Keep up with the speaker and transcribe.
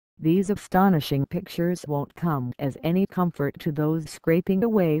These astonishing pictures won't come as any comfort to those scraping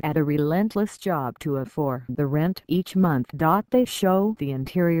away at a relentless job to afford the rent each month. They show the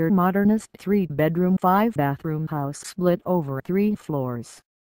interior modernist 3-bedroom 5-bathroom house split over 3 floors.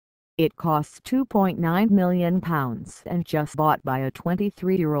 It costs £2.9 million and just bought by a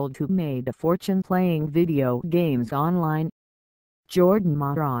 23-year-old who made a fortune playing video games online. Jordan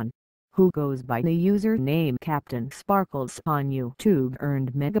Moran, who goes by the username Captain Sparkles on YouTube,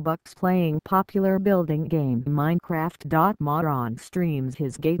 earned megabucks playing popular building game Minecraft. Moran streams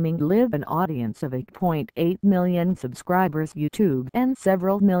his gaming live an audience of 8.8 million subscribers YouTube and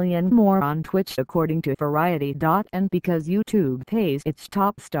several million more on Twitch according to Variety. And because YouTube pays its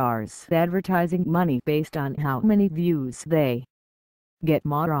top stars advertising money based on how many views they get,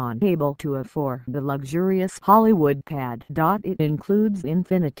 Moran able to afford the luxurious Hollywood pad. It includes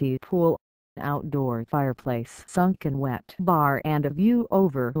infinity pool, outdoor fireplace, sunken wet bar and a view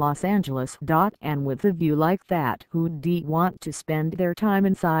over Los Angeles. And with a view like that, who'd want to spend their time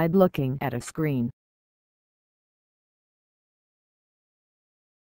inside looking at a screen?